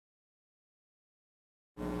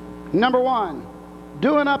Number 1,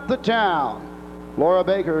 Doing Up the Town. Laura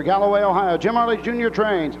Baker, Galloway, Ohio. Jim Harley Jr.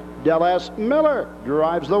 trains. Del S. Miller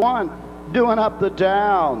drives the 1, Doing Up the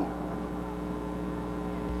Town.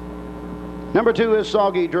 Number 2 is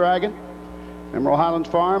Soggy Dragon. Emerald Highlands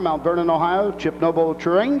Farm, Mount Vernon, Ohio. Chip Noble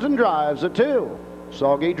trains and drives the 2,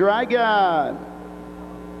 Soggy Dragon.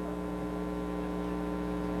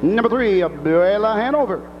 Number 3, Abuela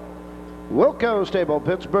Hanover. Wilco Stable,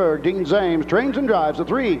 Pittsburgh. Dean Zames trains and drives the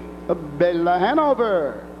 3, Abuela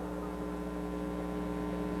Hanover.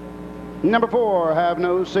 Number 4, Have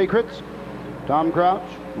No Secrets. Tom Crouch,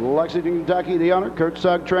 Lexington, Kentucky, the owner. Kurt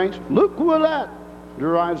Sugg trains. Luke Willett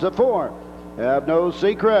drives the 4, Have No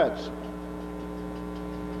Secrets.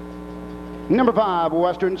 Number 5,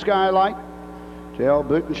 Western Skylight. J.L.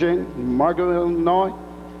 Buchenshing, Marco, Illinois.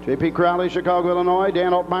 J.P. Crowley, Chicago, Illinois.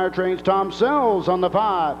 Dan Altmeyer trains Tom Sells on the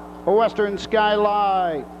 5, Western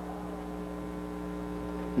Skylight.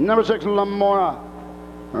 Number 6, Lamora.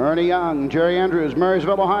 Ernie Young, Jerry Andrews,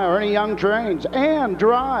 Marysville, Ohio. Ernie Young trains and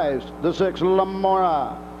drives the 6,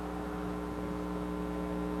 Lamora.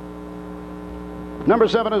 Number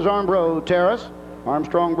 7 is ARMBRO Terrace.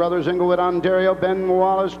 Armstrong Brothers, Inglewood, Ontario. Ben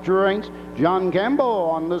Wallace trains. John Campbell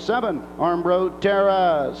on the 7, ARMBRO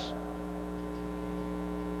Terrace.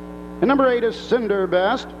 And number 8 is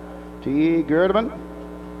Cinderbest. T.E. Gerdeman,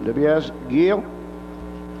 W.S. Giel,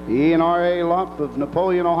 E&R.A. Luff of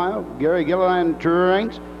Napoleon, Ohio. Gary Gilliland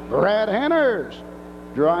trains. Brad Henners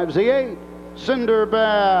drives the 8,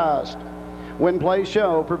 Cinderbest. Win, play,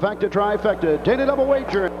 show, perfecta, trifecta, 10 double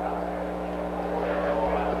wager.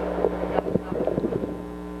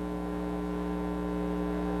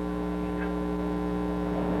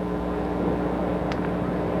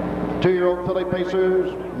 Two-year-old filly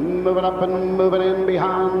pacers moving up and moving in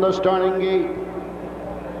behind the starting gate.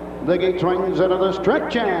 The gate swings into the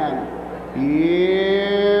stretch, and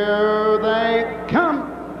here they come.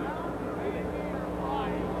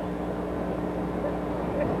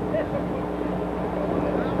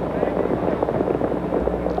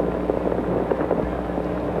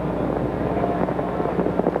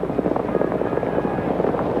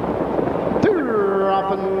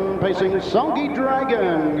 Pacing Soggy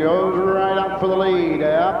Dragon goes right out for the lead.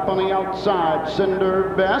 Up on the outside,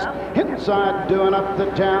 Cinderbest. Inside, Doing Up the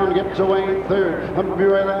Town, gets away 3rd.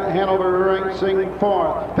 Abuela Hanover racing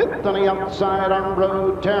 4th. 5th on the outside,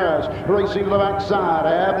 ARMBRO Terrace. Racing to the backside,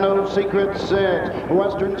 Have No Secret 6th.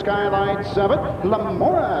 Western Skylight 7th.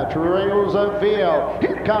 Lamora trails the field.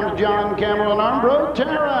 Here comes John Campbell and ARMBRO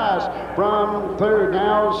Terrace from 3rd,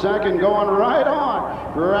 now 2nd, going right on.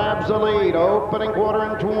 Grabs the lead, opening quarter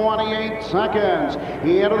in 28 seconds.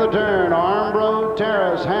 Into the turn, ARMBRO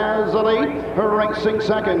Terrace has the lead. Racing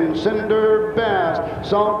 2nd, Cinderbest.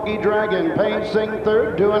 Soggy Dragon pacing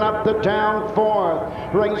 3rd, Doing Up the Town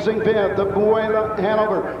 4th. Racing 5th, Abuela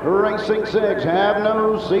Hanover. Racing 6th, Have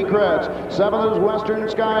No Secrets. 7th is Western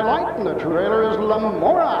Skylight, and the trailer is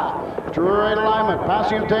Lamora. Trade alignment,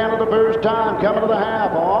 passing him down for the first time, coming to the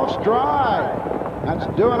half, off stride. That's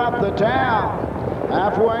Doing Up the Town.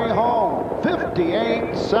 Halfway home,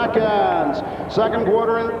 58 seconds. 2nd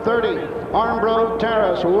quarter in 30. ARMBRO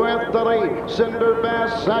Terrace with the lead.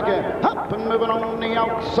 Cinderbest 2nd. Up and moving on the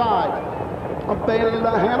outside.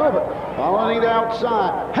 Abuela Hanover following the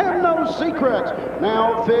outside. Have No Secrets.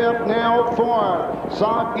 Now 5th, now 4th.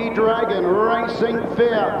 Soggy Dragon racing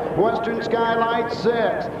 5th. Western Skylight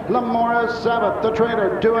 6th. Lamora 7th. The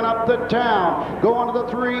trailer Doing Up the Town. Going to the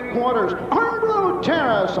 3 quarters. ARMBRO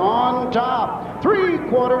Terrace on top. 3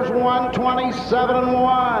 quarters, 127 and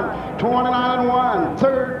 1. 29 and 1.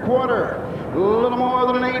 3rd quarter. A little more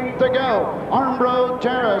than an 8 to go. ARMBRO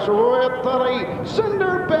Terrace with the lead.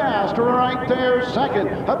 Cinderbest right there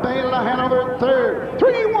 2nd. Abuela Hanover 3rd.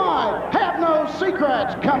 3 wide. Have No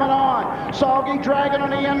Secrets coming on. Soggy Dragon on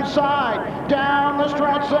the inside. Down the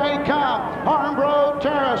stretch they come. ARMBRO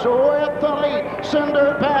Terrace with the lead.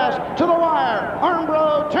 Cinderbest to the wire.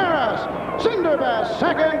 ARMBRO Terrace. Cinderbest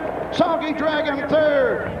 2nd. Soggy Dragon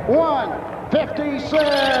 3rd.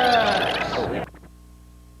 1:56.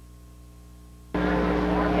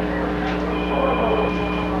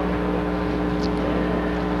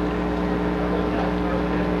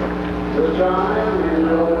 The time is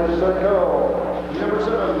number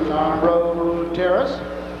 7, ARMBRO Terrace.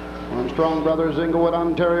 Armstrong Brothers, Inglewood,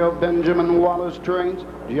 Ontario. Benjamin Wallace trains.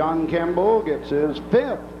 John Campbell gets his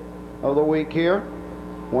 5th of the week here.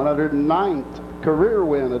 109th career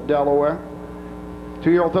win at Delaware.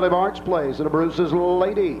 2-year-old Philly Marks plays at a Bruce's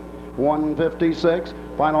Lady. 1:56.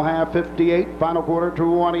 Final half 58. Final quarter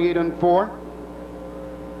 28 and 4.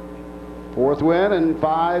 4th win in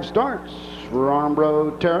 5 starts for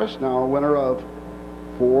ARMBRO Terrace. Now a winner of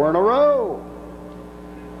 4 in a row.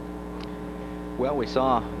 Well, we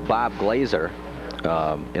saw Bob Glazer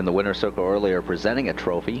in the winner's circle earlier presenting a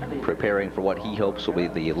trophy, preparing for what he hopes will be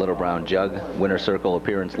the Little Brown Jug winner's circle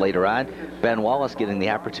appearance later on. Ben Wallace getting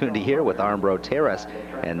the opportunity here with ARMBRO TERRACE,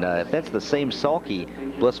 and if that's the same sulky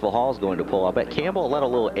Blissful Hall's going to pull, I bet Campbell let a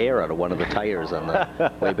little air out of one of the tires on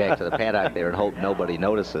the way back to the paddock there and hope nobody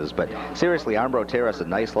notices. But seriously, ARMBRO TERRACE, a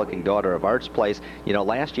nice looking daughter of Arts Place. You know,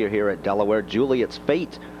 last year here at Delaware, Juliet's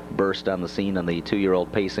Fate burst on the scene on the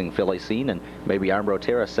 2-year-old pacing filly scene, and maybe ARMBRO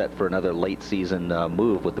TERRACE set for another late season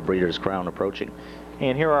move with the Breeders' Crown approaching.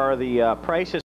 And here are the prices.